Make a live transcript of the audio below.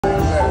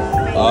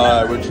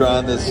Alright, we're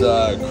trying this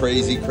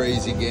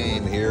crazy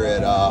game here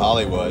at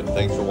Hollywood.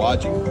 Thanks for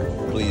watching.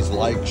 Please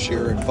like,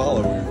 share, and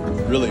follow.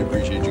 We really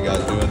appreciate you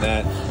guys doing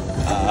that.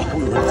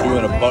 We were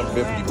doing a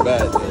 $1.50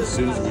 bet. As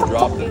soon as we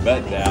dropped the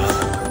bet down,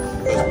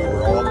 because we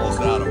were almost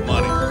out of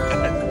money,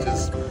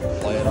 just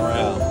playing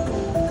around.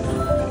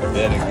 And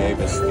then it gave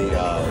us the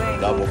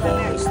double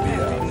bonus, the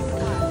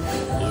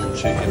blue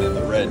chicken and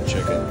the red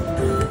chicken.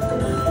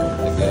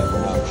 Again,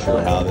 we're not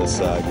sure how this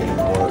game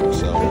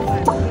works, so...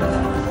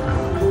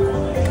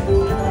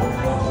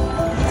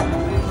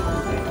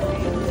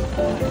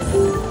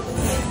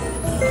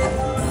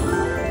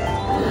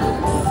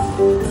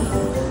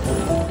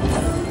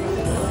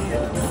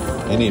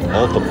 You need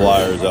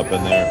multipliers up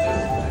in there.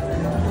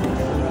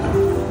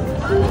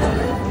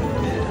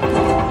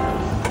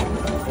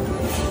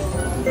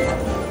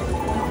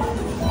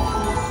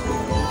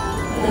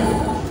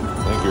 I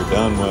think you're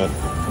done with.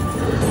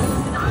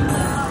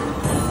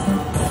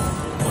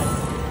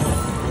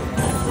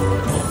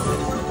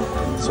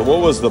 So what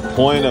was the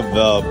point of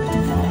the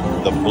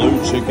blue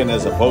chicken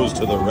as opposed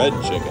to the red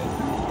chicken?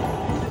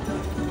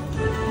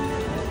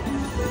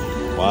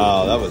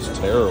 Wow, that was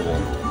terrible.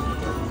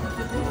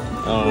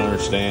 I don't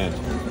understand.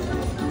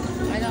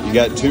 You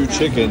got two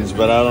chickens,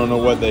 but I don't know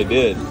what they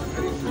did.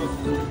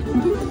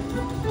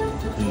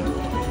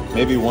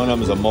 Maybe one of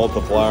them is a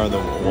multiplier and the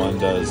one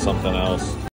does something else.